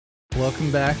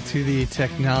Welcome back to the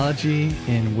Technology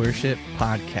in Worship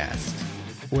podcast,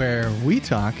 where we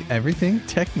talk everything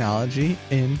technology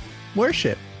in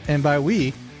worship. And by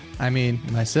we, I mean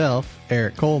myself,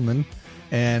 Eric Coleman,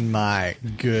 and my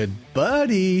good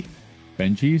buddy,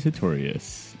 Benji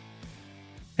Sartorius.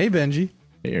 Hey, Benji.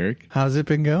 Hey, Eric. How's it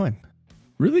been going?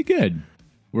 Really good.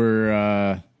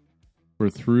 We're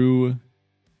through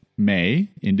May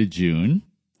into June,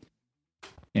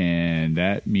 and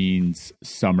that means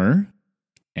summer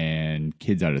and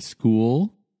kids out of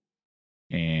school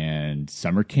and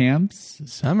summer camps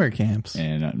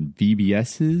and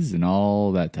VBSs and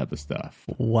all that type of stuff.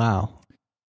 Wow.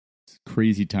 It's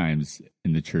crazy times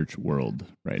in the church world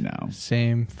right now.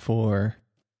 Same for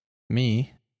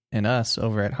me and us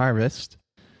over at Harvest.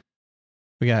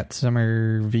 We got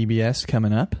summer VBS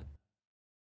coming up.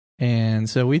 And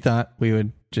so we thought we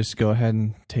would just go ahead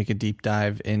and take a deep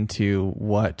dive into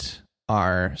what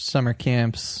our summer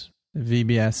camps,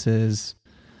 VBSs,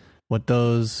 what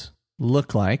those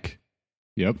look like.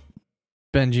 Yep.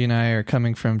 Benji and I are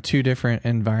coming from two different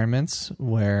environments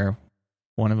where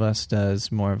one of us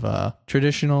does more of a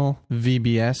traditional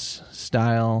VBS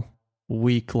style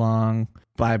week-long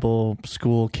Bible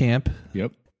school camp.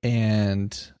 Yep.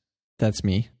 And that's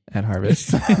me at Harvest.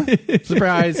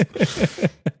 Surprise.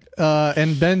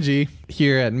 And Benji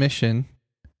here at Mission,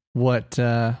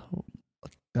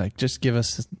 just give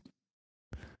us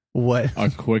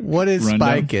a quick what is rundown.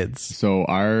 Spy Kids? So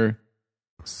our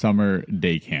summer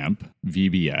day camp,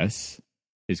 VBS,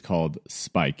 is called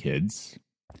Spy Kids.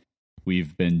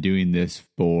 We've been doing this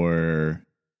for,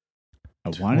 I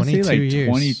want to say like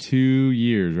 22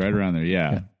 years, right around there.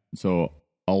 Yeah. So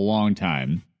a long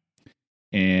time.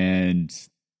 And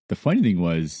the funny thing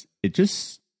was, it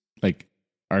just like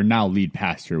our now lead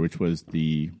pastor, which was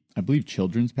the, I believe,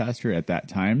 children's pastor at that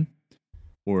time,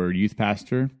 or youth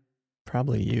pastor.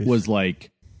 Probably youth. Was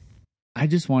like, I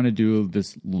just want to do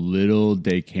this little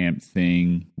day camp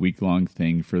thing, week-long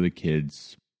thing for the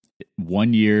kids.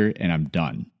 1 year and I'm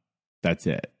done. That's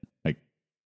it. Like,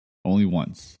 only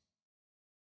once.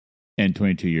 And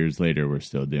 22 years later, we're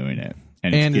still doing it.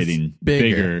 And it's getting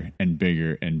bigger and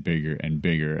bigger and bigger and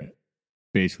bigger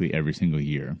basically every single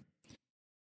year.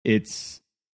 It's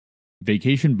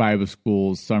Vacation Bible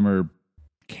School summer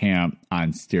camp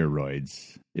on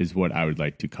steroids is what I would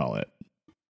like to call it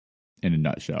in a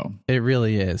nutshell. It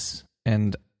really is.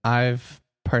 And I've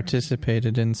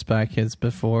participated in Spy Kids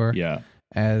before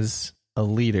as a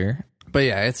leader. But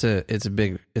yeah, it's a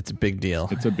big deal. It's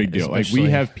a big deal. Like we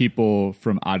have people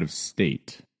from out of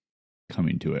state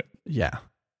coming to it. Yeah.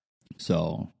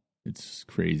 So it's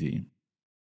crazy.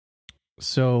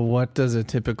 So what does a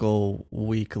typical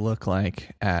week look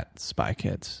like at Spy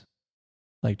Kids?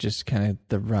 Like just kind of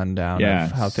the rundown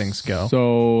of how things go.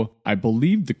 So I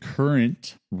believe the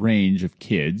current range of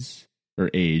kids or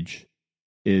age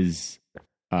is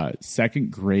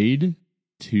second grade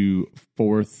to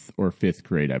fourth or fifth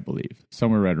grade, I believe.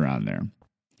 Somewhere right around there.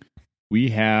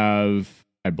 We have,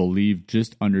 I believe,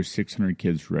 just under 600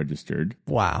 kids registered.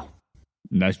 Wow.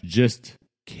 And that's just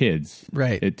kids.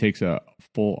 Right. It takes a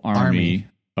full army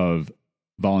of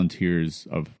volunteers,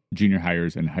 of junior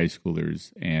hires and high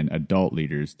schoolers and adult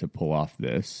leaders to pull off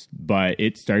this. But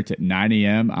it starts at 9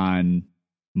 a.m. on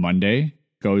Monday,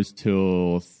 goes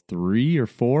till 3 or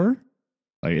 4.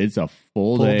 Like it's a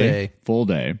full day.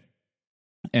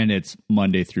 And it's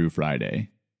Monday through Friday,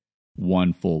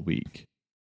 1 full week.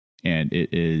 And it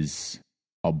is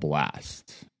a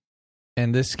blast.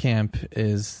 And this camp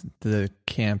is the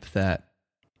camp that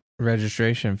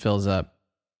registration fills up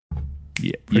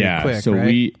quick, so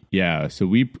right?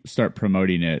 we start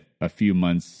promoting it a few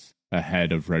months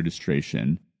ahead of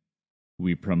registration.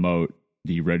 We promote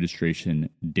the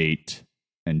registration date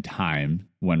and time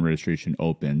when registration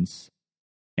opens.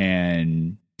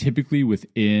 And typically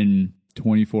within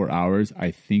 24 hours,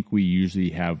 I think we usually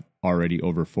have already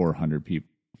over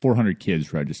 400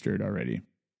 kids registered already.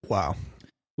 Wow.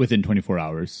 Within 24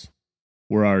 hours.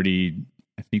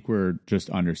 I think we're just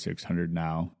under 600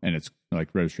 now, and it's like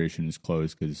registration is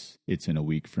closed because it's in a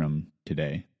week from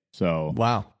today. So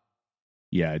wow,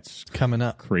 yeah, it's coming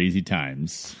up, crazy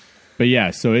times. But yeah,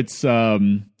 so it's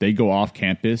they go off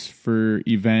campus for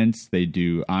events. They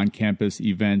do on campus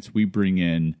events. We bring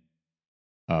in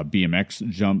BMX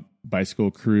jump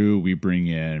bicycle crew. We bring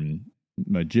in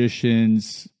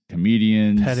magicians,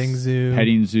 comedians, petting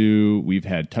zoo. We've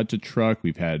had touch a truck.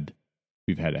 We've had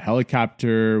a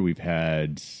helicopter. We've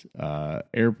had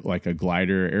like a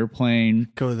glider airplane.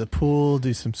 Go to the pool,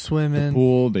 do some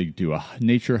swimming. They do a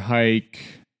nature hike.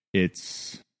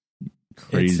 It's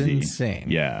crazy. It's insane.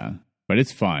 Yeah, but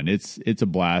it's fun. It's a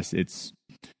blast.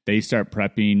 They start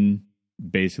prepping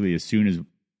basically as soon as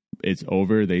it's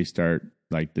over, they start,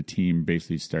 like, the team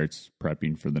basically starts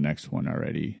prepping for the next one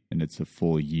already. And it's a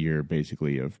full year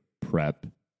basically of prep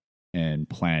and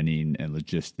planning and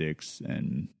logistics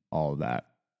and all of that.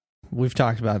 We've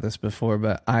talked about this before,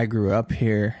 but I grew up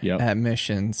here Yep. at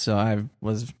Mission, so I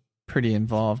was pretty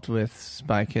involved with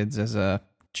Spy Kids as a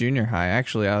junior high.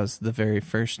 Actually, I was the very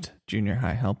first junior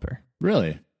high helper.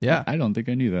 Really? Yeah. I don't think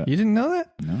I knew that. You didn't know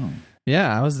that? No.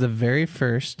 Yeah, I was the very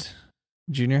first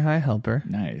junior high helper.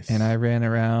 Nice. And I ran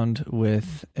around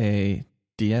with a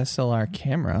DSLR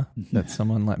camera that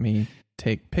someone let me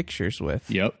take pictures with.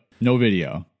 Yep. No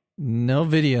video. No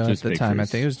video Just at the time. I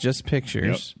pictures. think it was just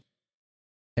pictures.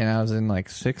 And I was in like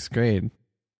 6th grade.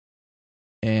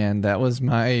 And that was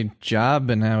my job.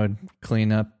 And I would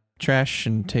clean up trash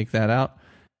and take that out.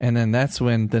 And then that's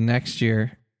when the next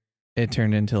year it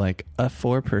turned into like a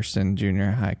 4-person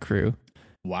junior high crew.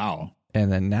 Wow.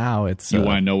 And then now it's You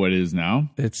want to know what it is now?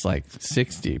 it's like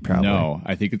 60 probably. No,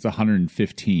 I think it's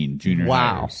 115 junior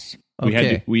Wow. hires.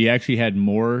 Okay. We actually had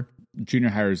more junior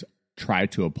hires try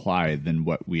to apply than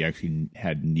what we actually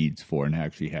had needs for, and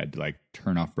actually had to like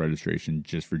turn off registration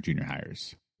just for junior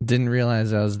hires. Didn't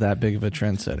realize I was that big of a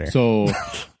trendsetter. So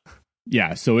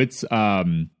yeah, so it's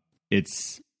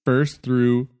 1st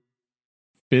through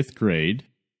 5th grade,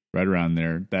 right around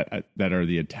there, that are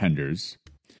the attenders.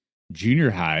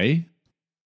 Junior high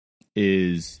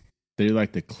they're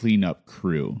like the cleanup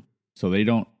crew. So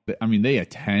they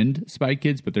attend Spy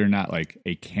Kids, but they're not like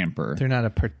a camper. They're not a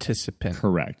participant.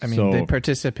 Correct. I mean, so they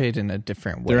participate in a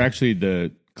different way. they're actually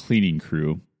the cleaning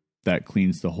crew that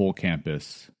cleans the whole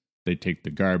campus. They take the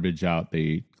garbage out,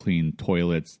 they clean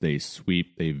toilets, they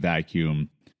sweep, they vacuum,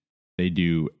 they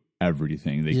do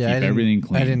everything. They keep everything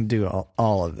clean. I didn't do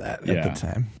all of that at Yeah. the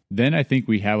time. Then I think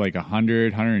we have like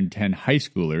 110 high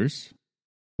schoolers,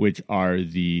 which are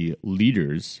the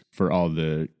leaders for all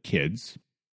the kids.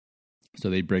 So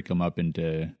they break them up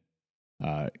into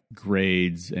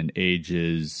grades and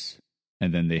ages,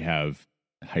 and then they have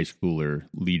high schooler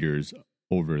leaders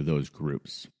over those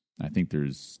groups. I think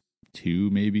there's 2,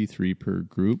 maybe 3 per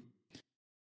group,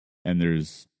 and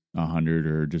there's 100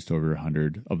 or just over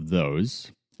 100 of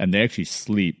those. And they actually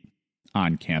sleep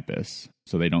on campus,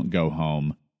 so they don't go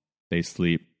home. They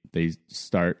sleep. They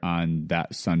start on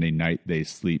that Sunday night. They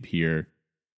sleep here.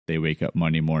 They wake up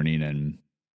Monday morning and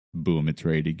boom, it's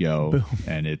ready to go. Boom.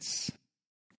 And it's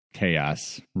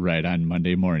chaos right on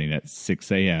Monday morning at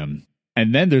 6 a.m.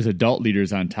 And then there's adult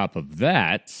leaders on top of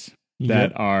that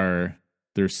Yep.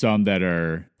 there's some that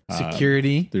are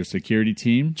Security, there's security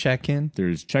team. check-in.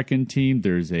 There's check-in team.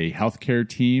 There's a healthcare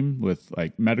team with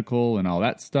like medical and all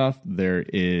that stuff. There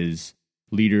is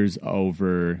leaders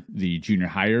over the junior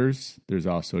hires. There's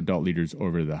also adult leaders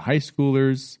over the high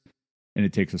schoolers. And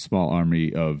it takes a small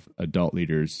army of adult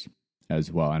leaders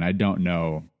as well. And I don't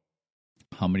know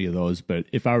how many of those, but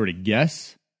if I were to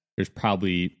guess, there's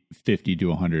probably 50 to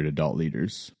 100 adult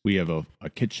leaders. We have a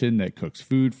kitchen that cooks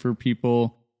food for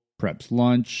people, preps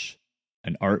lunch,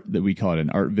 we call it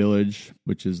an art village,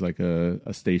 which is like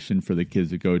a station for the kids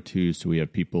to go to. So we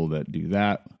have people that do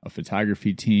that, a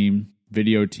photography team,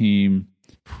 video team.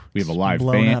 We have a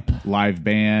live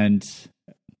band.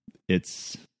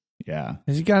 It's, yeah.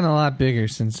 It's gotten a lot bigger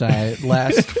since I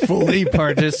last fully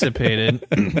participated.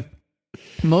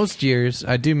 Most years,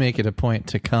 I do make it a point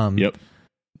to come Yep.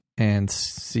 and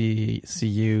see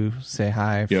you, say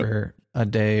hi Yep. for a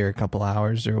day or a couple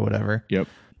hours or whatever. Yep.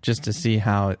 Just to see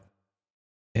how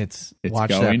it's watch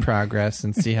going. that progress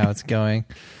and see how it's going.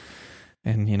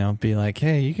 And, be like,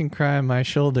 hey, you can cry on my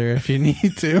shoulder if you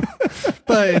need to.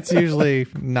 But it's usually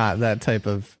not that type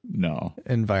of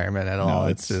environment at all.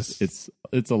 It's just...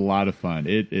 It's a lot of fun.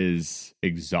 It is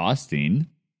exhausting,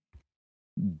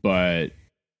 but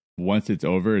once it's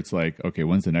over, it's like, okay,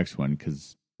 when's the next one?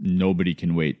 Because nobody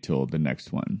can wait till the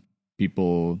next one.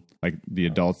 People, like the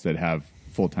adults that have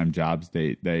full-time jobs,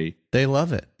 they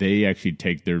love it. They actually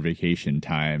take their vacation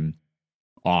time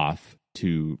off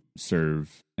to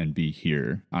serve and be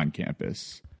here on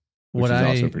campus, which is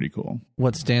also pretty cool.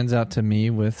 What stands out to me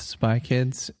with Spy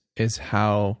Kids is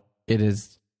how it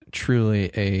is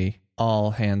truly a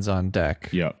all hands on deck.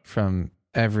 Yep. From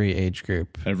every age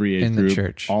group. Every age in group, the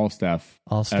church. all staff.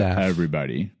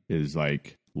 Everybody is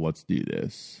like, let's do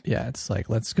this. Yeah, it's like,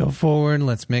 let's go forward.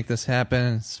 Let's make this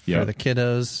happen. It's for the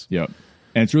kiddos. Yep.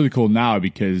 And it's really cool now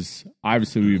because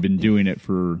obviously we've been doing it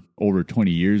for over 20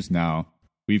 years now.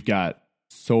 We've got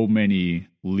so many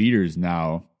leaders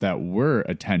now that were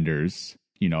attenders,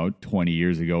 20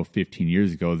 years ago, 15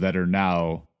 years ago, that are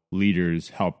now leaders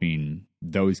helping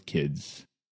those kids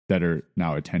that are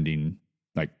now attending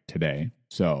like today.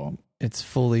 So it's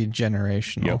fully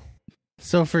generational. Yep.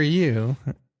 So for you,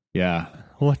 Yeah.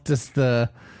 what does the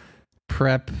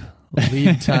prep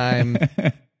lead time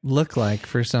look like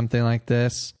for something like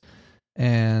this?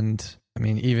 And I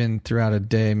mean, even throughout a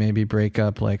day, maybe break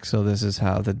up like, so this is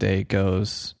how the day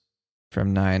goes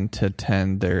from 9 to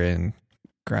 10. They're in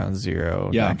ground zero,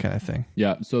 that kind of thing.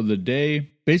 Yeah. So the day,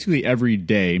 basically every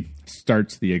day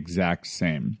starts the exact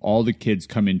same. All the kids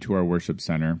come into our worship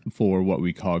center for what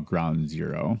we call ground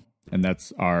zero. And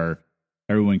that's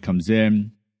everyone comes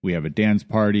in, we have a dance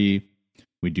party,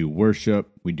 we do worship,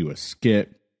 we do a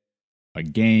skit, a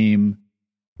game,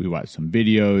 we watch some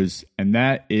videos, and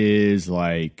that is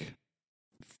like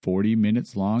 40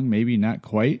 minutes long, maybe not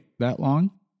quite that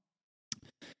long.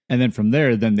 And then from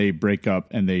there, then they break up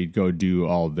and they go do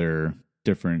all their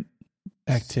different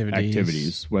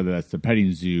activities, whether that's the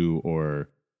petting zoo or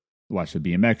watch a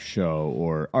BMX show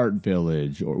or art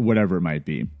village or whatever it might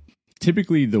be.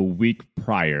 Typically the week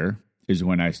prior is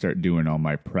when I start doing all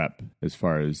my prep as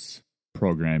far as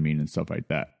programming and stuff like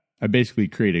that. I basically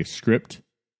create a script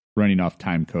running off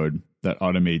time code that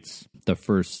automates the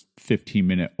first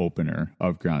 15-minute opener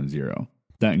of ground zero.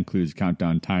 That includes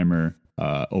countdown timer,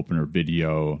 opener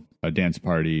video, a dance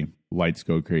party, lights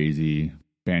go crazy,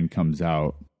 band comes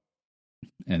out,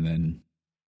 and then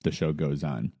the show goes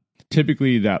on.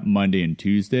 Typically that Monday and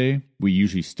Tuesday, we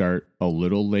usually start a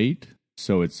little late.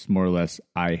 So it's more or less,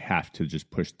 I have to just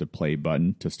push the play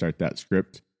button to start that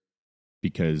script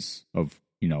because of,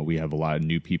 we have a lot of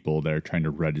new people that are trying to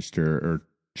register or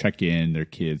check in their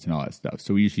kids and all that stuff.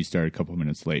 So we usually start a couple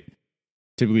minutes late.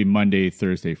 Typically Monday,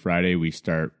 Thursday, Friday, we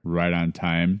start right on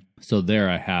time. So there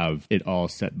I have it all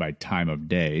set by time of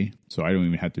day. So I don't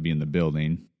even have to be in the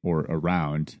building or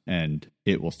around, and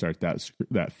it will start that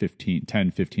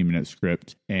 15-minute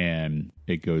script, and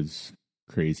it goes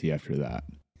crazy after that.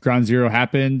 Ground zero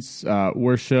happens,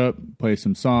 worship, play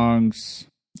some songs.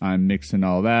 I'm mixing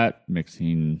all that,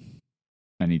 mixing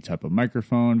any type of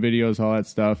microphone, videos, all that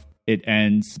stuff. It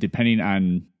ends depending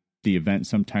on the event.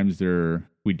 Sometimes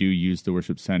we do use the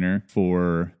worship center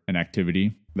for an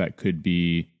activity. That could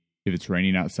be, if it's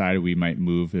raining outside, we might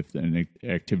move. If an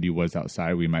activity was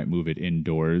outside, we might move it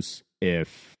indoors.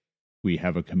 If we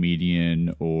have a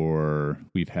comedian or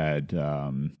we've had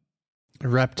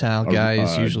reptile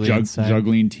guys usually inside.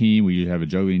 Juggling team. We usually have a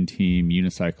juggling team,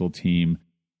 unicycle team.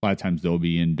 A lot of times they'll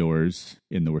be indoors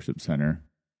in the worship center.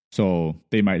 So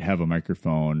they might have a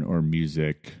microphone or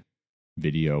music,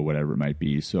 video, whatever it might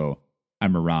be. So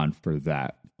I'm around for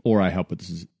that. Or I help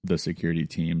with the security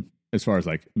team as far as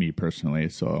like me personally.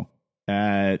 So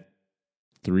at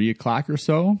 3:00 or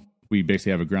so, we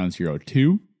basically have a ground zero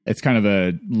 2. It's kind of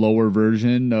a lower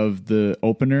version of the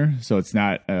opener. So it's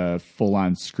not a full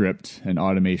on script and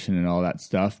automation and all that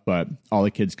stuff. But all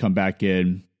the kids come back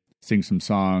in, sing some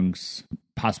songs,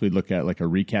 possibly look at like a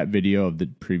recap video of the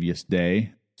previous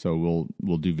day. So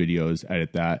we'll do videos,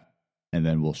 edit that, and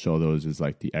then we'll show those as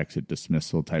like the exit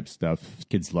dismissal type stuff.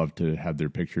 Kids love to have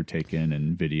their picture taken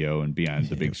and video and be on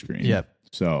the big screen. Yep.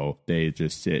 So they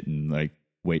just sit and like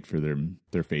wait for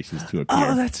their faces to appear.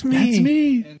 Oh, that's me. That's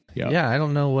me. Yep. Yeah, I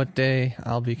don't know what day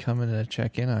I'll be coming to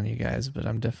check in on you guys, but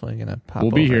I'm definitely going to pop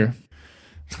over. We'll be here.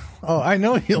 Oh, I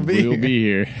know you'll be We'll be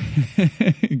here.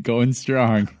 Going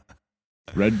strong.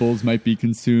 Red Bulls might be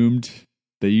consumed.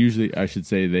 They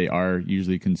are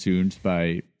usually consumed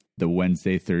by the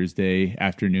Wednesday, Thursday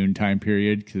afternoon time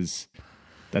period, because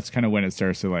that's kind of when it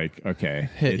starts to like, okay,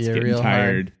 hit it's you getting real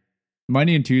tired. hard.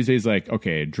 Monday and Tuesday's like,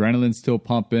 okay, adrenaline's still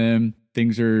pumping.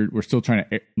 We're still trying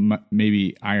to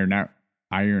maybe iron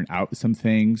out some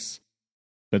things.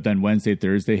 But then Wednesday,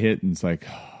 Thursday hit, and it's like,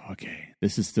 oh, okay,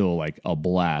 this is still like a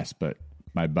blast, but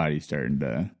my body's starting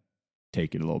to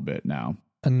take it a little bit now.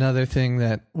 Another thing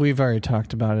that we've already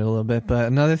talked about it a little bit, but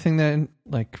another thing that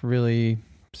like really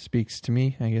speaks to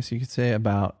me, I guess you could say,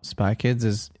 about Spy Kids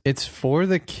is it's for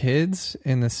the kids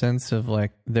in the sense of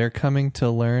like they're coming to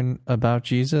learn about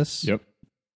Jesus. Yep.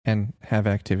 And have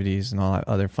activities and all that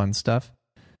other fun stuff.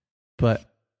 But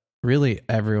really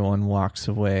everyone walks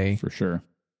away for sure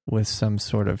with some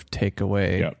sort of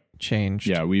takeaway changed.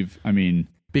 Yeah,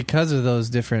 because of those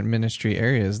different ministry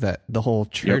areas that the whole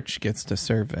church gets to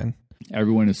serve in.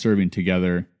 Everyone is serving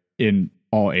together in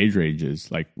all age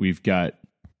ranges. Like we've got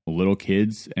little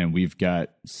kids and we've got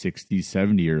 60,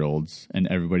 70-year-olds and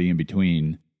everybody in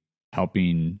between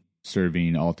helping,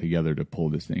 serving all together to pull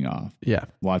this thing off. Yeah.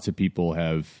 Lots of people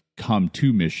have come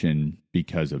to Mission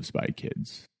because of Spy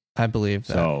Kids. I believe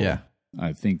that. So, yeah.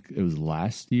 I think it was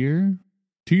last year.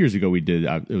 2 years ago we did,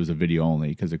 it was a video only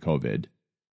because of COVID.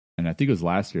 And I think it was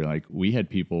last year, like we had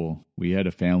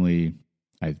a family,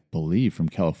 I believe from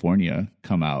California,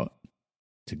 come out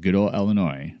to good old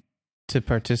Illinois to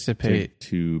participate.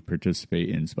 to participate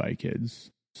in Spy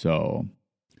Kids. So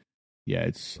yeah,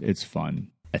 it's fun.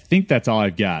 I think that's all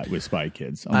I've got with Spy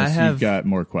Kids. Unless you've got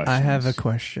more questions. I have a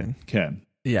question. Okay.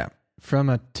 Yeah. From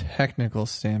a technical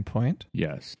standpoint,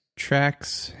 Yes.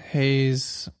 tracks,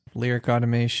 haze, lyric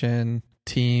automation,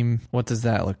 team, what does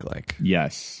that look like?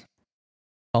 Yes.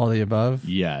 All the above?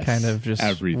 Yes. Kind of just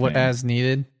everything. what as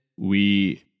needed?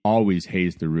 We always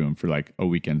haze the room for like a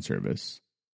weekend service.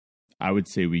 I would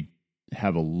say we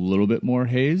have a little bit more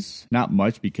haze. Not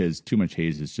much, because too much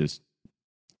haze is just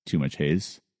too much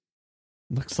haze.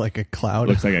 Looks like a cloud.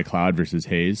 Looks like a cloud versus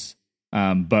haze.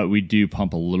 But we do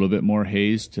pump a little bit more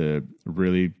haze to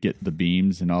really get the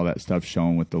beams and all that stuff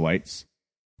shown with the lights.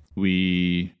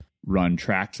 We run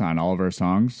tracks on all of our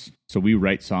songs. So we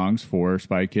write songs for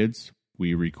Spy Kids.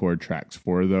 We record tracks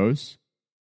for those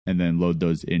and then load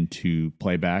those into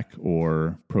Playback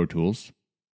or Pro Tools.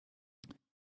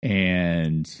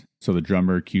 And so the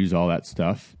drummer cues all that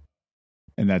stuff.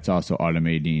 And that's also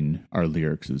automating our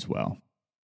lyrics as well.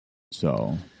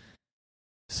 So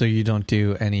you don't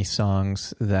do any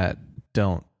songs that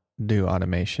don't do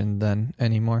automation then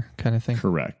anymore, kind of thing?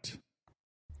 correct.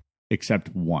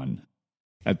 Except one.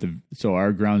 So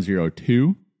our Ground Zero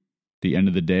 2, the end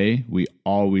of the day, we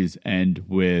always end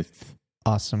with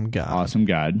Awesome God. Awesome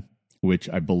God, which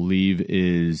I believe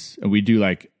is, we do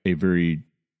like a very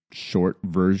short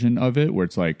version of it where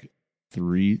it's like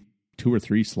 2 or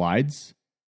 3 slides.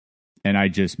 And I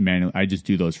just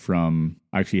do those from,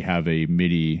 I actually have a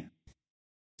MIDI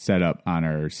set up on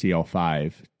our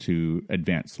CL5 to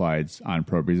advance slides on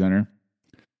ProPresenter.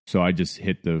 So I just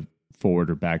hit the forward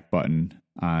or back button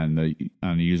on the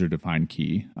user defined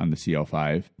key on the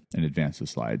CL5 and advance the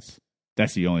slides.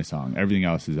 That's the only song. Everything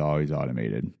else is always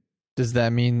automated. Does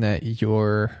that mean that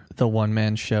you're the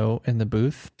one-man show in the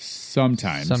booth?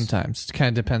 Sometimes. It kind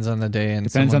of depends on the day and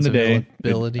Depends on the day.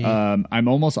 availability. I'm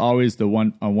almost always a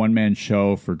one-man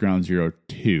show for Ground Zero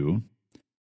 2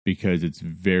 because it's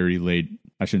very laid.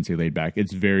 I shouldn't say laid back.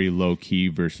 It's very low key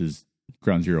versus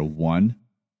Ground Zero 1.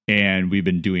 And we've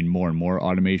been doing more and more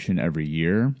automation every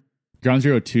year. Ground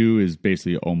Zero 2 is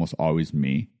basically almost always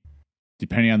me.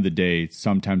 Depending on the day,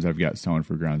 sometimes I've got someone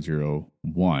for Ground Zero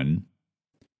 1.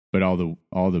 But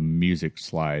all the music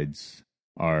slides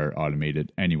are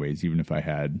automated anyways, even if I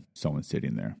had someone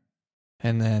sitting there.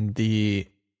 And then the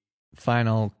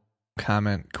final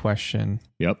comment question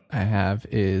Yep. I have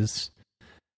is,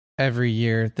 every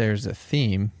year there's a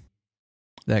theme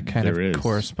that kind There of is.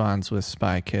 corresponds with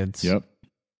Spy Kids. Yep.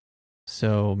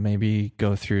 So maybe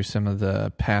go through some of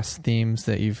the past themes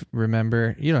that you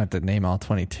remember. You don't have to name all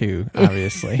 22,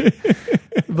 obviously.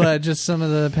 But just some of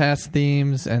the past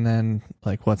themes, and then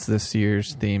like what's this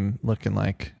year's theme looking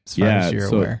like as far as you're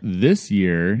aware? This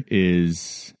year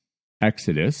is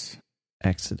Exodus.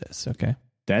 Exodus, okay.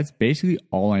 That's basically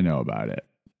all I know about it.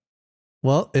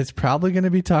 Well, it's probably going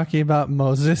to be talking about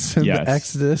Moses and Yes. the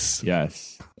Exodus.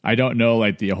 Yes. I don't know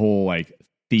like the whole like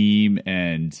theme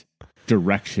and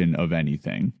direction of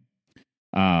anything.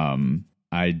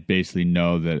 I basically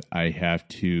know that I have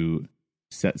to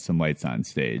set some lights on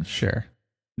stage. Sure.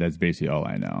 That's basically all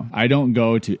I know. I don't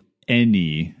go to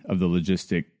any of the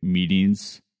logistic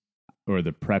meetings or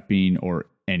the prepping or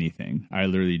anything. I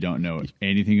literally don't know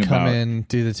anything about. Come in,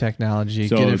 do the technology,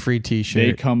 So get a free T-shirt.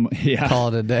 They come, yeah, call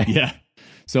it a day. yeah.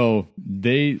 So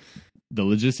the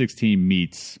logistics team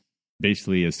meets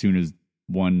basically as soon as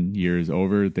 1 year is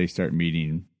over. They start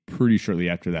meeting pretty shortly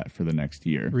after that for the next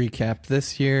year. Recap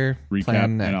this year,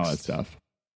 plan next. And all that stuff.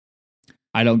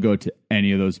 I don't go to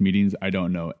any of those meetings. I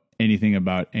don't know anything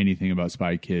about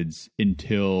Spy Kids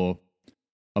until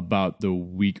about the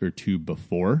week or two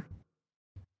before.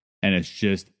 And it's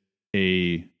just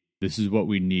this is what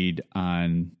we need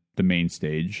on the main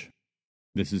stage.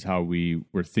 This is how we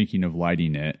were thinking of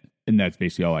lighting it. And that's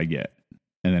basically all I get.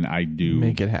 And then I do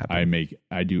make it happen.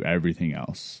 I do everything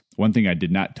else. One thing I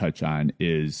did not touch on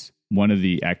is one of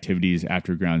the activities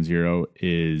after Ground Zero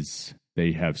is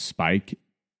they have spy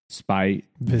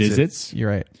visits. You're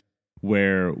right.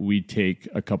 Where we take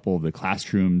a couple of the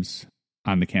classrooms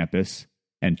on the campus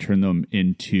and turn them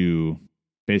into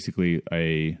basically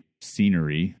a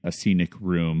scenic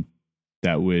room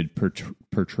that would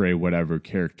portray whatever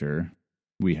character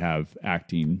we have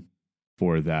acting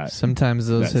for that. Sometimes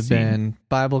those have scene. been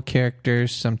Bible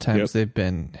characters. Sometimes Yep. they've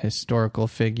been historical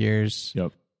figures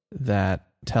Yep. that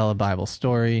tell a Bible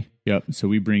story. Yep. So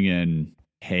we bring in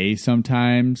hay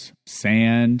sometimes,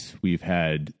 sand. We've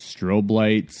had strobe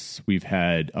lights. We've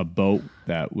had a boat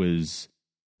that was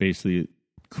basically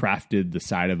crafted the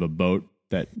side of a boat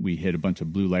that we hit a bunch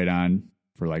of blue light on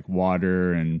for like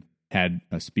water, and had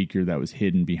a speaker that was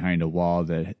hidden behind a wall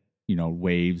that,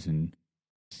 waves and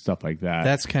stuff like that.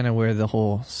 That's kind of where the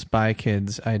whole Spy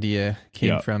Kids idea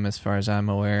came Yep. from, as far as I'm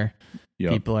aware.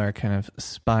 Yep. People are kind of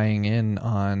spying in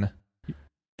on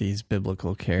these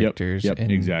biblical characters Yep,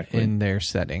 exactly. in their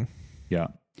setting. Yeah.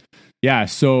 Yeah.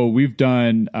 So we've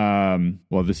done,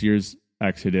 this year's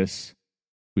Exodus.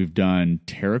 We've done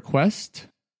TerraQuest.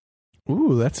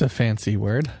 Ooh, that's a fancy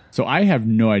word. So I have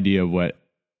no idea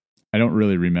I don't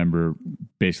really remember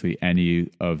basically any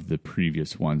of the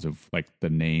previous ones of like the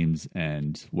names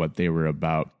and what they were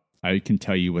about. I can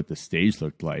tell you what the stage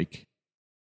looked like,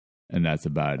 and that's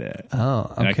about it. Oh,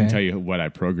 okay. And I can tell you what I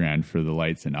programmed for the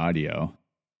lights and audio.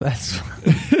 That's.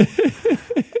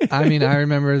 I mean, I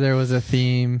remember there was a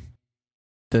theme,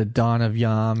 the Dawn of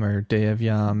Yom or Day of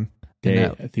Yom. Day,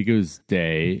 I think it was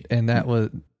Day, and that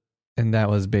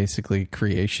was basically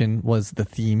creation was the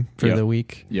theme for the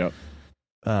week. Yep.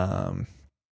 I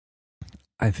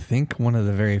think one of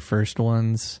the very first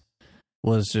ones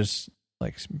was just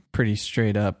like pretty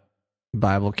straight up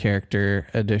Bible character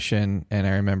edition, and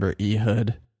I remember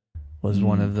Ehud was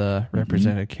one of the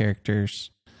represented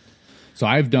characters. So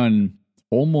I've done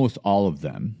almost all of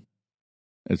them,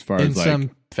 as far as like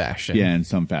some fashion. Yeah, in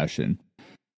some fashion.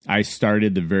 I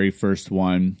started the very first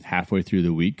one halfway through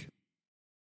the week,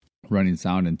 running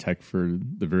sound and tech for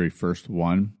the very first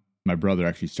one. My brother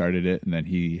actually started it, and then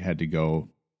he had to go,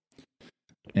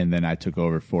 and then I took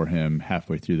over for him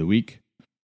halfway through the week.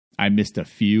 I missed a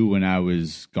few when I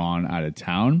was gone out of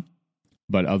town,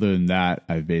 but other than that,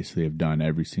 I basically have done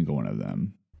every single one of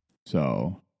them.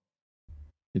 So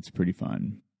it's pretty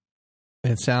fun.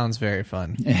 It sounds very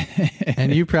fun.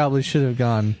 And you probably should have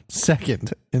gone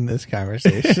second in this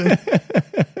conversation.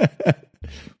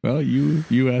 Well,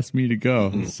 you asked me to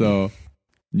go, so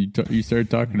you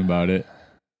started talking about it.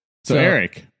 So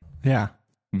Eric. Yeah.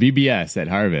 VBS at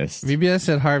Harvest.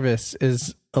 VBS at Harvest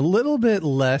is a little bit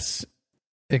less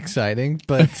exciting,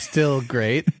 but still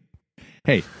great.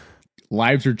 Hey,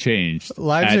 lives are changed.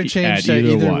 Lives are changed at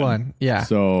either one. Yeah.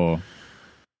 So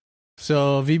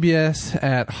VBS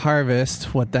at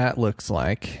Harvest, what that looks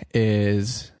like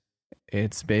is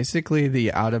it's basically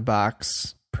the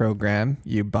out-of-box program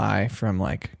you buy from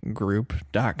like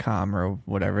group.com or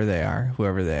whatever they are,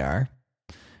 whoever they are.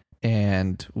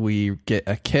 And we get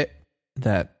a kit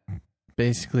that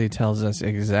basically tells us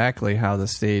exactly how the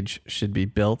stage should be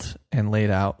built and laid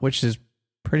out, which is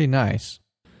pretty nice.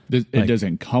 It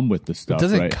doesn't come with the stuff. It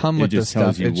doesn't right? come with the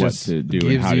stuff. It just tells you what to do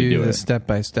and how to do it. Gives you the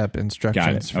step-by-step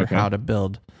instructions for how to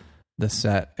build the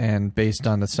set. And based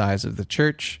on the size of the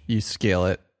church, you scale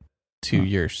it to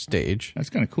your stage. That's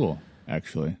kind of cool,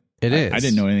 actually. It is. I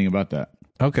didn't know anything about that.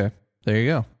 Okay. There you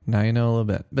go. Now you know a little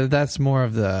bit. But that's more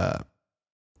of the...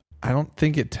 I don't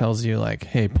think it tells you like,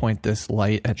 hey, point this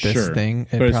light at this thing.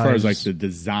 But as far as like the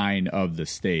design of the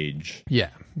stage. Yeah.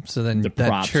 So then the that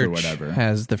props church or whatever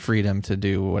has the freedom to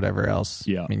do whatever else.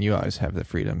 Yeah. I mean, you always have the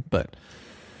freedom, but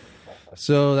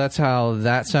so that's how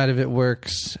that side of it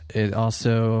works. It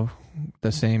also,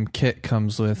 the same kit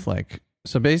comes with like,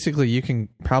 so basically you can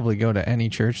probably go to any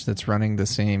church that's running the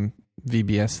same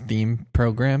VBS theme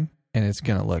program and it's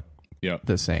going to look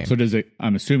the same. So does it,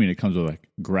 I'm assuming it comes with like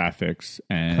graphics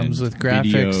and comes with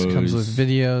graphics, comes with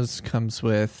videos, comes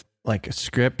with like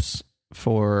scripts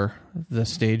for the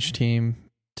stage team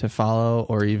to follow,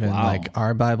 or even like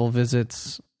our Bible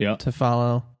visits to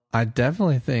follow. I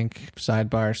definitely think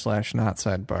sidebar/not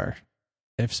sidebar.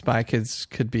 If Spy Kids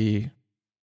could be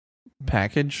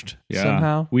packaged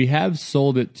somehow. We have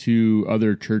sold it to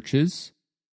other churches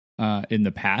in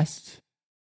the past,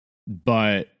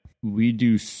 but we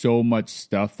do so much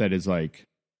stuff that is like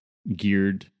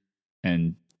geared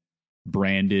and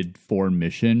branded for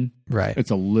mission. Right.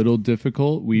 It's a little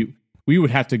difficult. We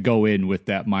would have to go in with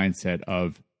that mindset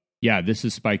of, yeah, this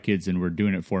is Spy Kids and we're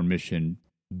doing it for mission,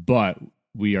 but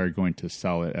we are going to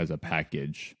sell it as a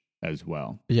package as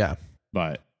well. Yeah.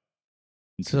 But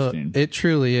so it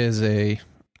truly is a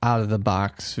out of the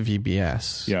box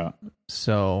VBS. Yeah.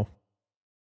 So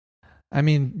I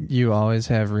mean, you always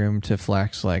have room to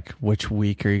flex, like which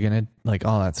week are you going to, like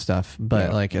all that stuff.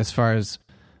 But like as far as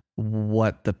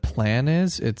what the plan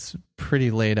is, it's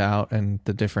pretty laid out, and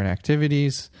the different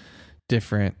activities,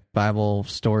 different Bible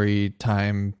story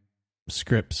time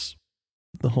scripts,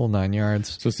 the whole 9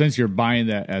 yards. So since you're buying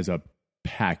that as a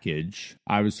package,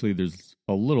 obviously there's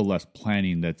a little less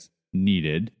planning that's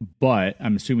needed, but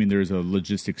I'm assuming there's a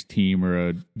logistics team or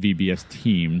a VBS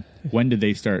team. When do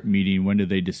they start meeting? When do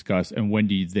they discuss? And when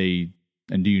do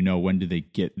you know when do they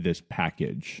get this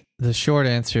package? The short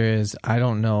answer is I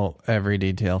don't know every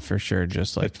detail for sure,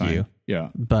 just like you. Yeah.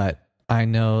 But I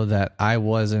know that I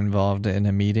was involved in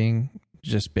a meeting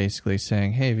just basically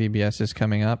saying, hey, VBS is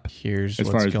coming up. Here's As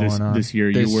what's far as going on. this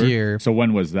year, this you were? year. So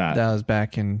when was that? That was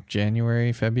back in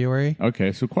January, February.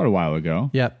 Okay, so quite a while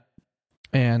ago. Yep.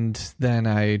 And then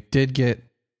I did get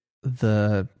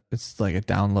it's like a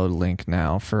download link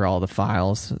now for all the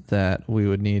files that we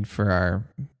would need for our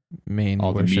main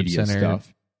All the worship media center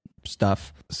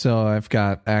stuff. So I've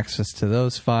got access to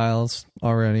those files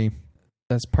already.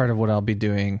 That's part of what I'll be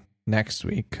doing next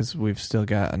week because we've still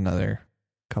got another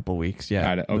couple weeks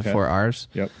yet before ours.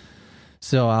 Yep.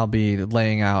 So I'll be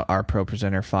laying out our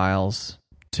ProPresenter files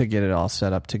to get it all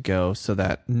set up to go so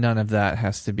that none of that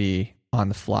has to be on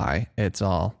the fly. It's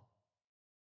all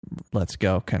let's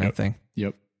go kind of thing.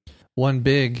 Yep. One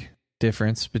big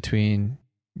difference between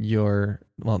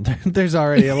there's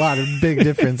already a lot of big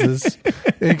differences.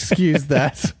 Excuse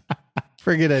that.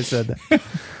 Forget I said that.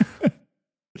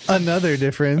 Another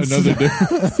difference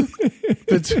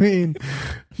between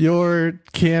your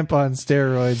camp on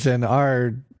steroids and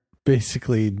our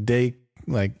basically day,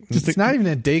 it's not even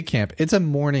a day camp. It's a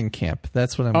morning camp.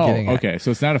 That's what I'm getting at. Okay.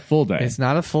 So it's not a full day. It's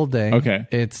not a full day. Okay.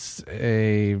 It's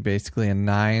basically a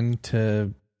 9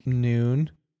 to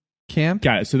noon camp.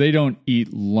 Got it. So they don't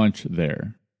eat lunch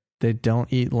there. They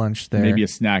don't eat lunch there. Maybe a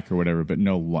snack or whatever, but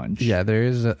no lunch. Yeah, there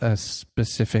is a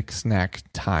specific snack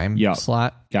time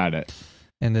slot. Got it.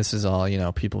 And this is all,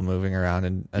 people moving around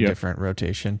in a different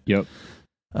rotation. Yep.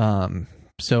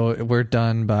 So we're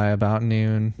done by about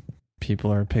noon.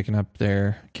 People are picking up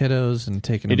their kiddos and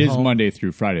taking them home. It is Monday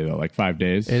through Friday, though, like 5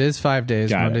 days. It is 5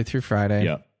 days, Monday through Friday.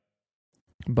 Yep.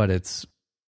 But it's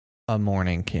a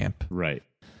morning camp. Right.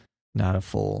 Not a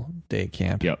full day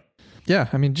camp. Yep. Yeah,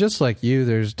 I mean, just like you,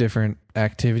 there's different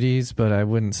activities, but I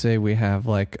wouldn't say we have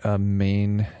like a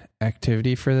main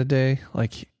activity for the day.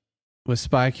 Like with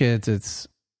Spy Kids, it's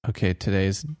okay,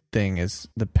 today's thing is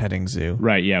the petting zoo.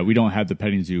 Right, yeah. We don't have the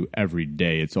petting zoo every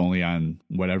day. It's only on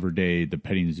whatever day the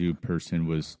petting zoo person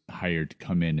was hired to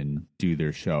come in and do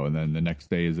their show. And then the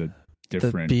next day is a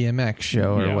different... The BMX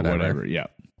show or whatever. Yeah.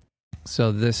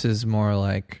 So this is more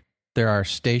like there are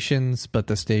stations, but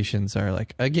the stations are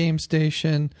like a game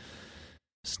station,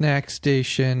 snack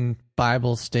station,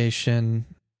 Bible station,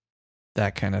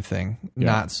 that kind of thing. Yeah.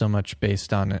 Not so much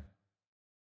based on it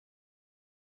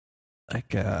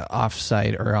like a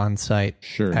off-site or on-site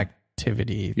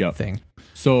activity thing.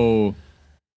 So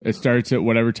it starts at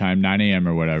whatever time, 9 a.m.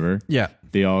 or whatever. Yeah.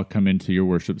 They all come into your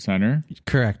worship center.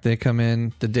 Correct. They come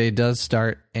in. The day does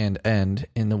start and end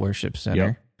in the worship center.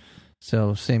 Yep.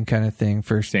 So same kind of thing.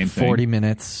 First 40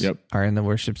 minutes are in the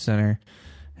worship center,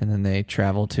 and then they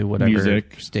travel to whatever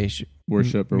music, station,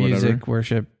 worship or music, whatever.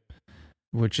 worship,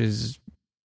 which is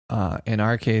in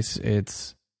our case,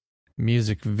 it's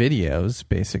music videos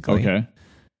basically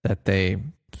that they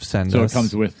send us. So it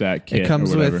comes with that kit. It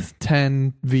comes or whatever. with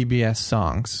 10 VBS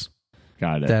songs.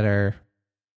 Got it. That are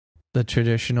the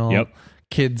traditional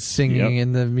kids singing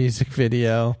in the music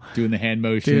video, doing the hand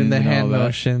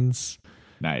motions.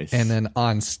 Nice. And then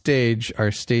on stage,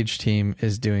 our stage team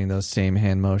is doing those same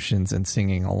hand motions and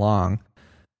singing along.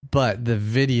 But the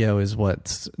video is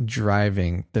what's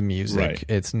driving the music. Right.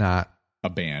 It's not a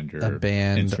band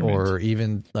instrument. Or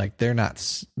even like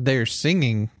they're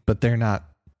singing, but they're not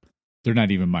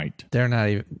even mic'd. They're not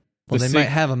even. Well, they might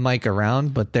have a mic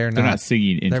around, but they're not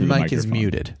singing into the microphone. Their mic is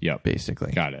muted. Yep.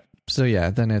 Basically. Got it. So yeah,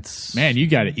 then it's... Man, you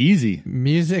got it easy.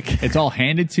 Music. It's all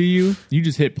handed to you. You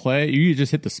just hit play. You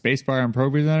just hit the space bar on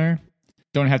ProPresenter.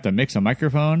 Don't have to mix a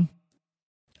microphone.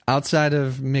 Outside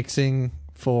of mixing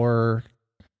for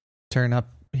turn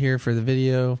up here for the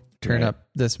video, turn up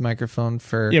this microphone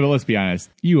for... Yeah, but let's be honest.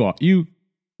 You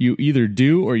either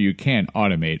do or you can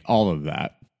automate all of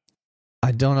that.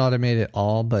 I don't automate it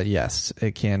all, but yes,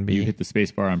 it can be. You hit the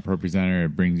space bar on ProPresenter.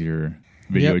 It brings your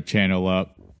video channel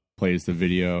up. Plays the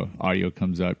video, audio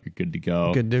comes up, you're good to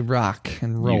go. Good to rock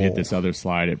and roll. You hit this other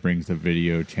slide, it brings the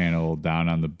video channel down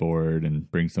on the board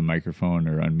and brings the microphone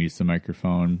or unmutes the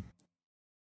microphone.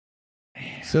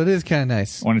 So it is kind of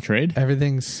nice. Want to trade?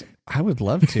 I would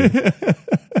love to.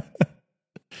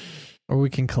 Or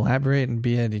we can collaborate and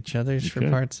be at each other's for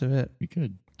parts of it. We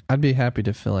could. I'd be happy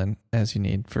to fill in as you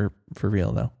need for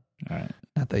real though. All right.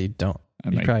 Not that you don't.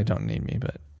 You probably don't need me,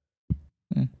 but.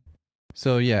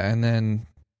 So yeah, and then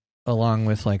along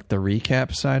with like the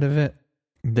recap side of it,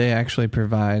 they actually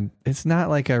provide, it's not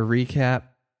like a recap,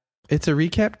 it's a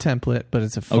recap template, but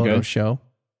it's a photo show.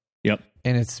 Yep.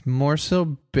 And it's more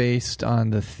so based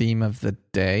on the theme of the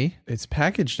day. It's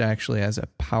packaged actually as a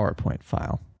PowerPoint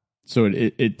file. So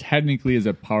it technically is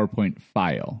a PowerPoint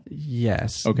file.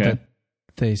 Yes. Okay.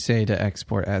 They say to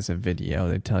export as a video.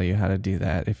 They tell you how to do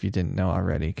that if you didn't know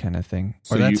already, kind of thing.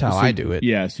 So or that's how I do it.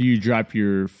 Yeah. So you drop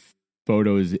your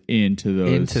photos into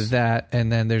those. Into that,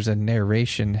 and then there's a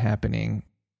narration happening,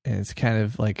 and it's kind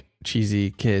of like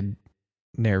cheesy kid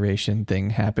narration thing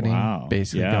happening, Wow.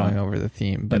 basically Yeah. going over the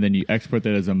theme. But And then you export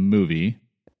that as a movie,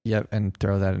 yep, and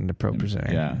throw that into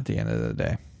ProPresenter Yeah. at the end of the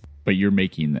day. but you're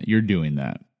making that. You're doing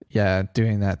that. Yeah,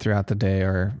 doing that throughout the day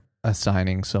or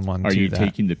assigning someone Are to you that.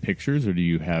 taking the pictures, or do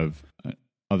you have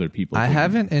other people? I taking-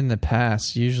 haven't in the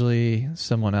past. Usually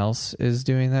someone else is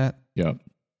doing that, Yep.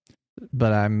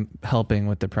 but I'm helping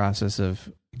with the process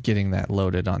of getting that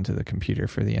loaded onto the computer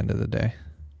for the end of the day.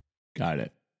 Got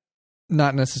it.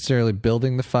 Not necessarily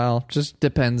building the file, just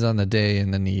depends on the day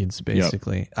and the needs,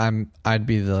 basically. I'd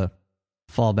be the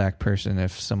fallback person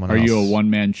if someone Are else. you a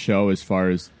one-man show as far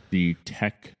as the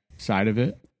tech side of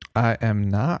it? I am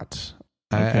not.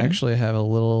 I Okay. actually have a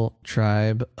little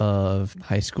tribe of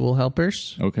high school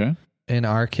helpers. Okay. In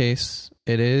our case,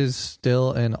 it is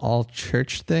still an all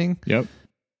church thing, Yep.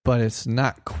 but it's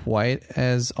not quite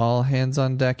as all hands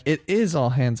on deck. It is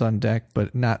all hands on deck,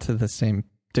 but not to the same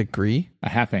degree. A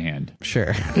half a hand.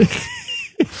 Sure.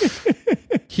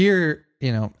 Here,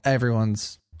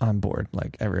 everyone's on board,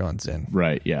 like everyone's in.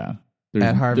 Right. Yeah.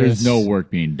 At Harvest, there's no work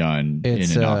being done in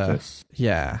It's an office.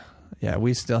 Yeah. Yeah.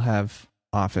 We still have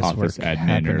office work Admin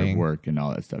happening. or work and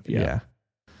all that stuff. Yeah.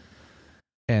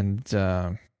 And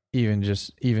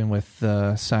even with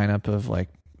the sign up of like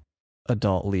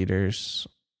adult leaders,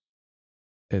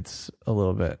 it's a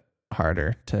little bit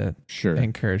harder to Sure.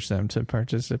 encourage them to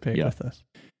participate Yeah. with us.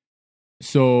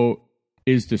 So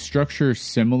is the structure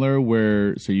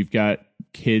similar so you've got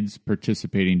kids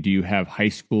participating? Do you have high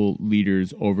school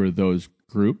leaders over those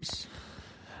groups?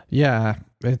 Yeah,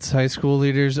 it's high school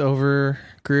leaders over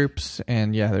groups,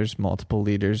 and there's multiple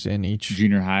leaders in each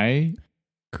Junior high?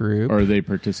 group. Or are they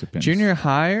participants? Junior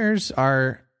hires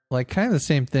are like kind of the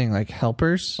same thing, like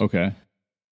helpers, Okay.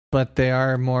 but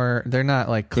they're not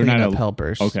like They're not cleanup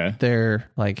helpers. okay. They're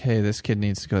like, hey, this kid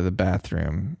needs to go to the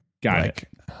bathroom. Got like,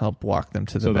 help walk them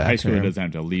to the So the bathroom. high schooler doesn't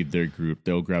have to leave their group.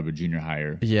 They'll grab a junior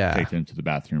hire, Yeah. take them to the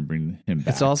bathroom, bring him back.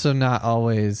 It's also not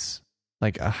always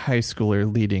like a high schooler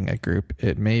leading a group.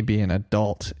 It may be an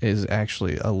adult is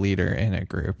actually a leader in a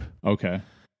group. Okay.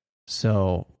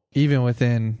 So even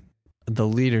within the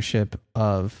leadership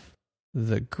of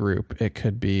the group, it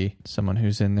could be someone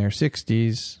who's in their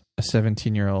 60s, a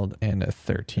 17-year-old, and a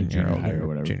 13-year-old junior high or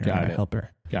whatever. junior Got high it.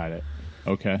 helper. Got it.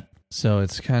 Okay. So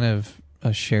it's kind of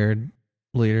a shared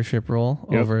leadership role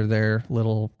Yep. over their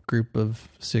little group of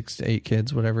 6 to 8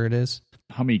 kids, whatever it is.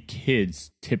 How many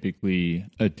kids typically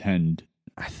attend?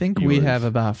 I think we Yours. have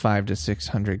about 500 to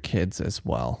 600 kids as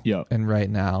well. Yep. And right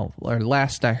now, or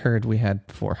last I heard, we had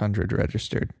 400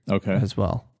 registered Okay. as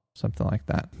well. Something like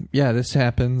that. Yeah, this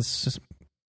happens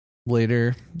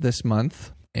later this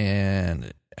month.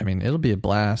 And I mean, it'll be a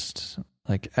blast.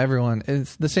 Like everyone,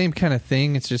 it's the same kind of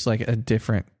thing. It's just like a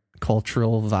different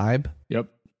cultural vibe. Yep.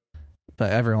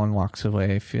 But everyone walks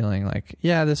away feeling like,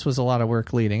 yeah, this was a lot of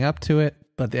work leading up to it.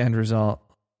 But the end result,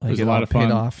 like, was it a lot all of paid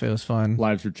fun. off. It was fun.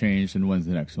 Lives are changed, and when's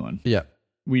the next one? Yeah.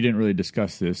 We didn't really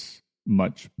discuss this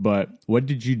much, but what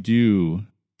did you do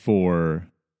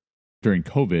during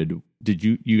COVID?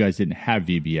 You guys didn't have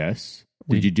VBS?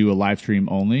 Did you do a live stream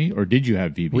only, or did you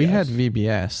have VBS? We had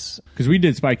VBS. Because we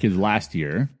did Spy Kids last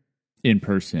year in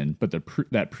person, but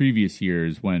that previous year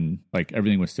is when like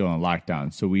everything was still on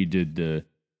lockdown. So we did the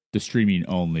streaming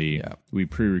only. Yeah. We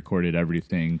pre-recorded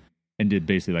everything and did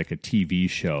basically like a TV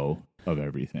show of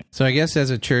everything. So I guess as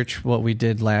a church, what we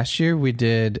did last year, we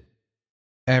did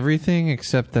everything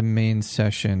except the main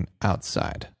session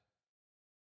outside.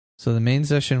 So the main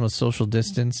session was social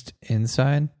distanced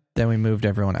inside. Then we moved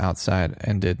everyone outside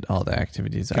and did all the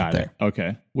activities out Got there. it.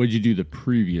 Okay. What did you do the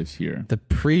previous year? The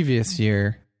previous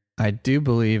year, I do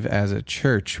believe as a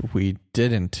church, we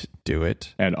didn't do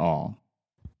it. At all?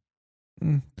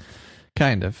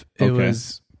 Kind of. It Okay.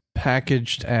 was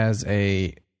packaged as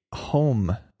a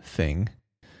home thing.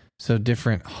 So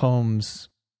different homes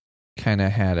kind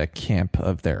of had a camp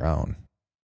of their own.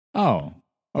 Oh,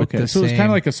 With okay. the So it's kind same-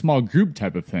 of like a small group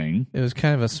type of thing. It was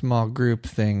kind of a small group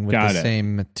thing with Got the it.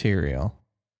 same material.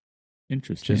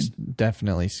 Interesting. Just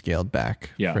definitely scaled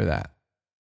back Yeah. for that.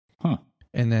 Huh.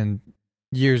 And then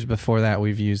years before that,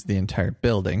 we've used the entire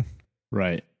building.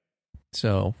 Right.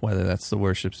 So whether that's the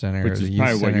worship center Which or the is youth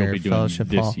probably what center you'll or be doing fellowship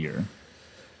this hall. year.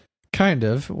 Kind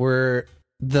of.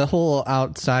 The whole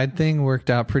outside thing worked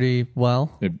out pretty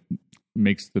well. It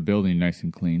makes the building nice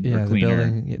and clean. Yeah, or the cleaner.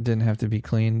 building it didn't have to be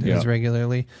cleaned Yeah. as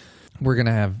regularly. We're going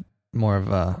to have more of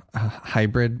a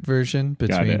hybrid version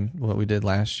between what we did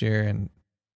last year and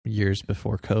years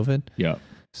before COVID. Yeah.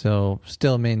 So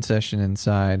still main session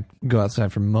inside, go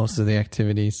outside for most of the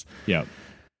activities. Yeah.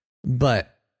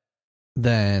 But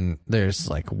then there's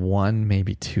like one,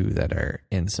 maybe two that are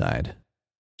inside,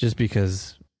 just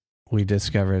because we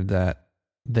discovered that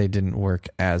they didn't work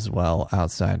as well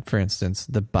outside. For instance,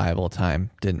 the Bible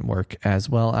time didn't work as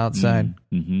well outside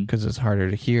because it's harder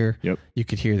to hear. Yep. You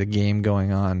could hear the game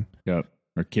going on. Yep.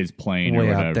 Or kids playing way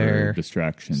or whatever. out there.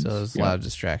 Distractions. So there's loud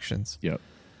distractions. Yep.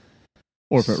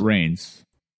 Or if it rains,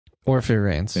 Or if it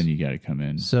rains. then you got to come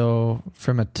in. So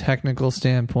from a technical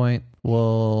standpoint,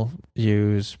 we'll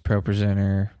use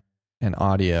ProPresenter and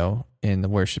audio in the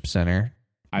worship center.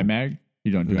 iMag?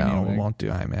 You don't do any No, we iMag? won't do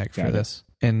iMac for Got it. this.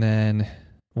 And then,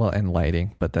 and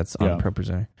lighting, but that's on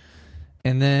ProPresenter.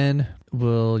 And then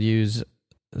we'll use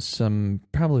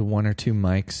probably one or two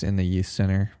mics in the youth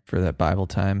center for that Bible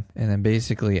time. And then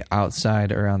basically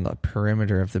outside around the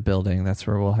perimeter of the building, that's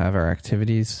where we'll have our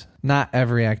activities. Not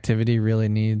every activity really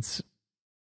needs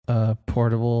a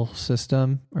portable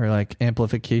system or like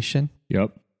amplification,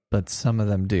 Yep. but some of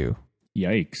them do.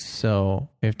 Yikes. So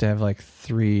we have to have like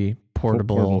 3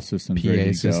 portable systems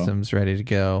PA systems ready to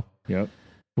go. Yep.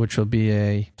 Which will be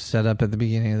a set up at the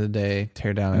beginning of the day,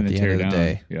 tear down at the end of the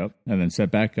day. Yep. And then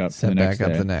set back up Set back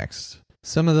up the next.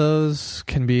 Some of those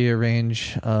can be a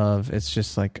range of, it's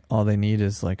just like all they need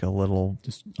is like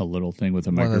just a little thing with a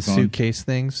one microphone. of the suitcase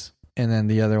things. And then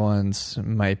the other ones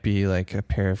might be like a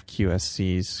pair of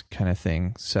QSCs kind of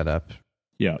thing set up.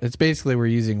 Yeah. It's basically we're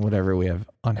using whatever we have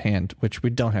on hand, which we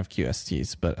don't have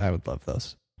QSTs, but I would love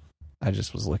those. I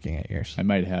just was looking at yours. I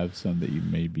might have some that you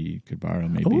maybe could borrow.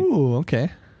 Maybe. Ooh,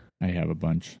 okay. I have a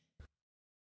bunch.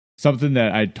 Something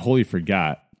that I totally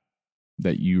forgot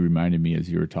that you reminded me as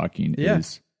you were talking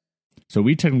is, so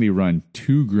we technically run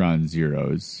 2 ground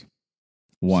zeros,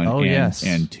 1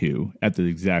 and 2 at the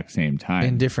exact same time.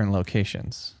 In different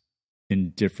locations.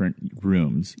 In different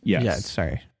rooms. Yes. Yeah,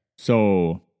 sorry.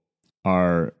 So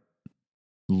our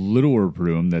littler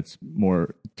room that's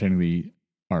more technically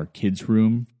our kids'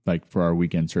 room, like for our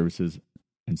weekend services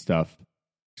and stuff,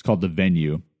 it's called the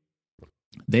venue.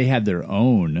 They had their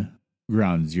own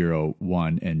ground 0,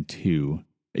 1, and 2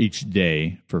 each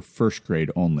day for first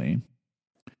grade only,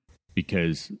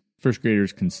 because first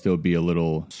graders can still be a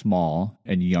little small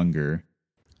and younger.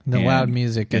 The loud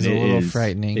music is a little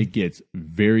frightening. It gets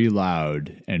very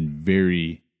loud and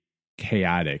very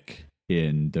chaotic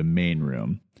in the main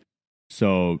room.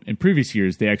 So in previous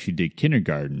years, they actually did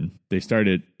kindergarten. They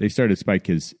started Spy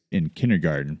Kids in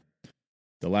kindergarten.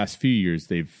 The last few years,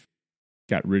 they've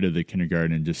got rid of the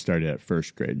kindergarten and just started at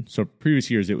first grade. So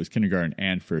previous years, it was kindergarten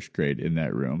and first grade in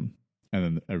that room, and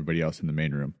then everybody else in the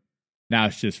main room. Now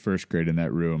it's just first grade in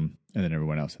that room, and then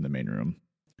everyone else in the main room.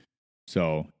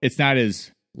 So it's not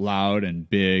as loud and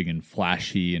big and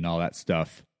flashy and all that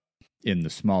stuff in the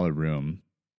smaller room.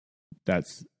 That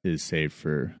is saved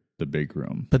for the big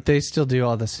room. But they still do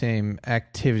all the same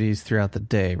activities throughout the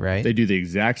day, right? They do the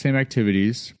exact same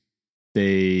activities.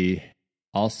 They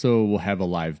also will have a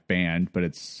live band, but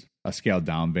it's a scaled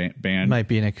down band. It might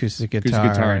be an acoustic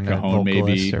guitar and cajon,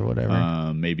 maybe, or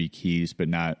whatever. Maybe keys, but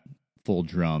not full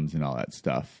drums and all that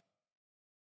stuff.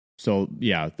 So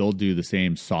yeah, they'll do the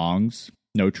same songs,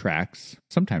 no tracks.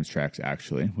 Sometimes tracks,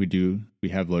 actually. We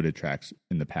have loaded tracks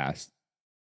in the past.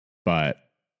 But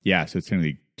yeah, so it's going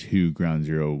to be 2 ground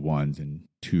 0-1s and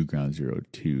 2 ground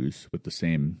 0-2s with the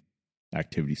same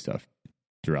activity stuff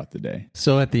throughout the day.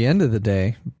 So at the end of the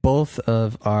day, both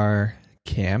of our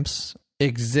camps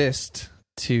exist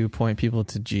to point people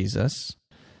to Jesus.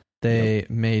 They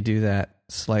may do that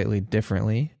slightly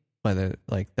differently, whether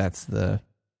like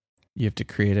you have to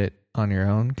create it on your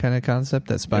own kind of concept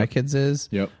that Spy Kids is,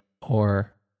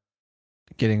 or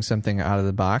getting something out of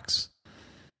the box.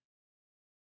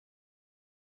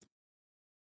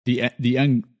 The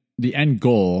end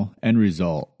goal, end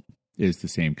result is the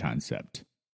same concept.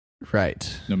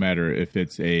 Right. No matter if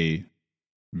it's a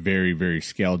very, very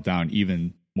scaled down,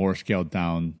 even more scaled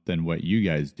down than what you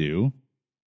guys do,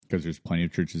 because there's plenty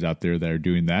of churches out there that are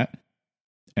doing that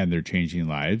and they're changing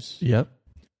lives. Yep.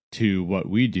 To what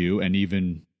we do, and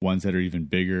even ones that are even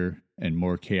bigger and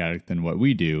more chaotic than what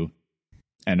we do,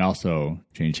 and also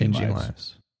changing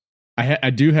lives.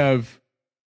 I do have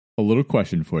a little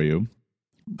question for you.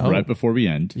 Right before we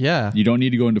end. Yeah. You don't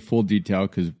need to go into full detail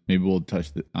because maybe we'll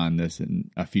touch on this in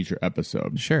a future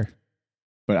episode. Sure.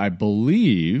 But I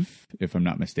believe, if I'm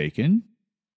not mistaken,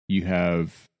 you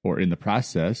have, or in the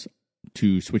process,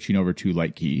 to switching over to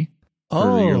LightKey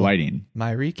for your lighting.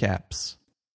 My recaps.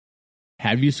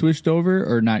 Have you switched over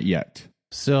or not yet?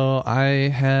 So I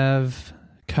have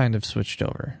kind of switched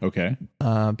over. Okay.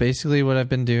 Basically what I've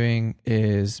been doing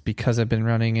is, because I've been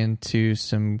running into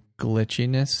some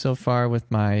glitchiness so far with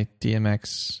my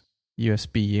DMX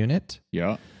USB unit.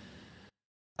 Yeah.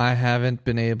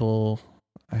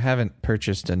 I haven't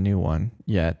purchased a new one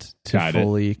yet to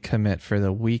fully commit for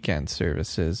the weekend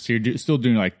services. So you're still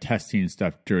doing like testing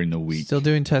stuff during the week. Still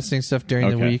doing testing stuff during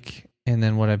the week. And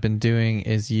then what I've been doing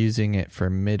is using it for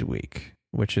midweek,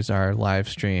 which is our live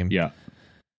stream. Yeah.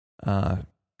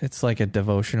 It's like a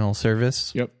devotional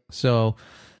service. Yep. So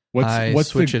I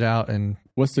switch it out. And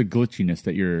what's the glitchiness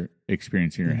that you're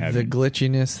experiencing or having? The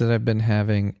glitchiness that I've been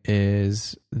having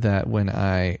is that when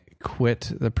I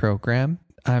quit the program,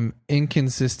 I'm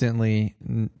inconsistently,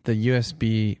 the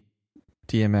USB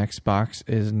DMX box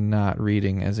is not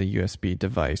reading as a USB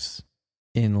device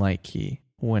in LightKey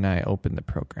when I open the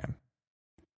program.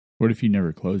 What if you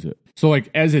never close it? So like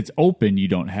as it's open, you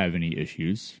don't have any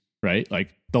issues, right?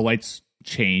 Like the lights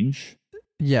change.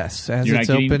 Yes, as it's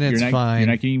open, it's fine. You're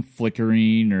not getting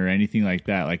flickering or anything like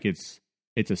that. Like it's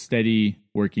a steady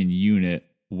working unit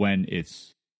when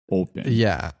it's open.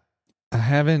 Yeah. I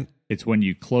haven't. It's when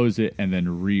you close it and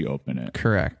then reopen it.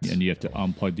 Correct. And you have to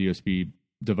unplug the USB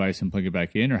device and plug it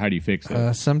back in, or how do you fix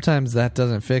it? Sometimes that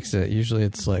doesn't fix it. Usually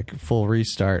it's like full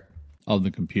restart of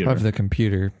the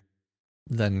computer.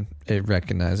 Then it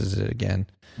recognizes it again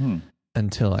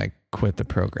until I quit the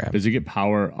program. Does it get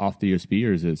power off the USB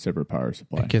or is it a separate power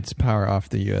supply? It gets power off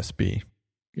the USB.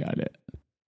 Got it.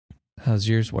 How's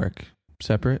yours work?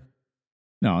 Separate?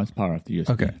 No, it's power off the USB.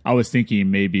 Okay. I was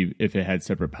thinking maybe if it had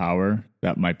separate power,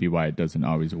 that might be why it doesn't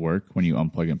always work when you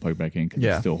unplug and plug back in because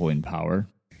it's still holding power.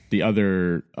 The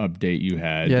other update you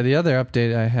had. Yeah, the other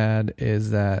update I had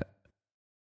is that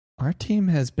our team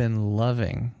has been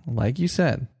loving, like you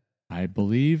said, I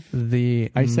believe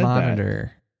the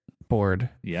monitor board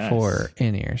for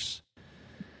in-ears.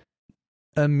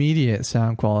 Immediate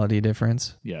sound quality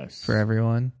difference. Yes. For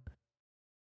everyone.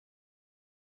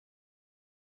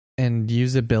 And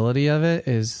usability of it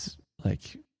is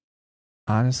like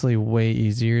honestly way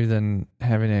easier than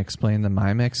having to explain the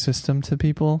MyMix system to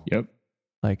people. Yep.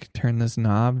 Like turn this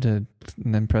knob and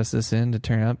then press this in to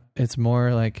turn up. It's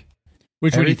more like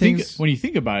when you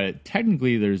think about it,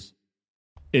 technically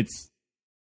it's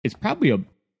probably a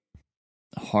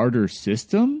harder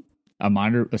system,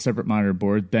 a separate monitor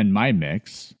board than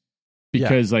MyMix.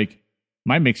 Because like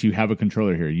MyMix, you have a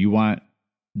controller here. You want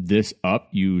this up,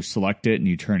 you select it and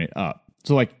you turn it up.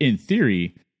 So like in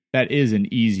theory, that is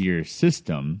an easier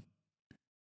system.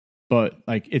 But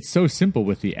like it's so simple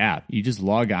with the app. You just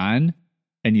log on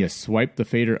and you swipe the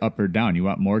fader up or down. You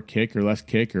want more kick or less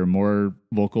kick or more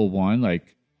vocal one,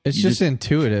 like it's just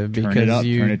intuitive because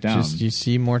you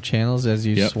see more channels as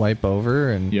you swipe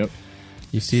over and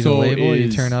you see the label,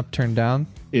 you turn up, turn down.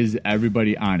 Is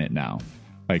everybody on it now?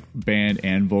 Like band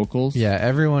and vocals? Yeah,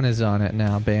 everyone is on it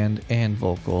now, band and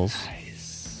vocals.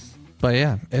 Nice. But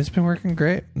yeah, it's been working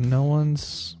great. No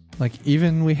one's like,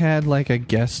 even we had like a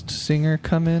guest singer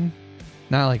come in,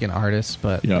 not like an artist,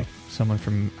 but like someone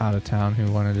from out of town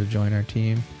who wanted to join our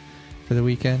team for the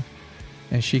weekend.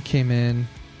 And she came in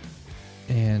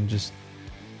and just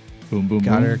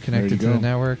got her connected to the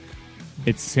network.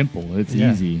 It's simple. It's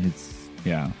easy. It's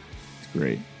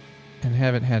great. And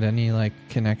haven't had any like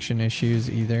connection issues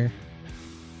either.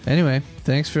 Anyway,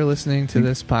 thanks for listening to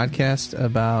this podcast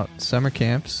about summer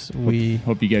camps. We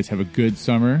hope you guys have a good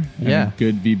summer and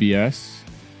good VBS.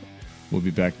 We'll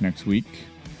be back next week.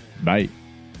 Bye.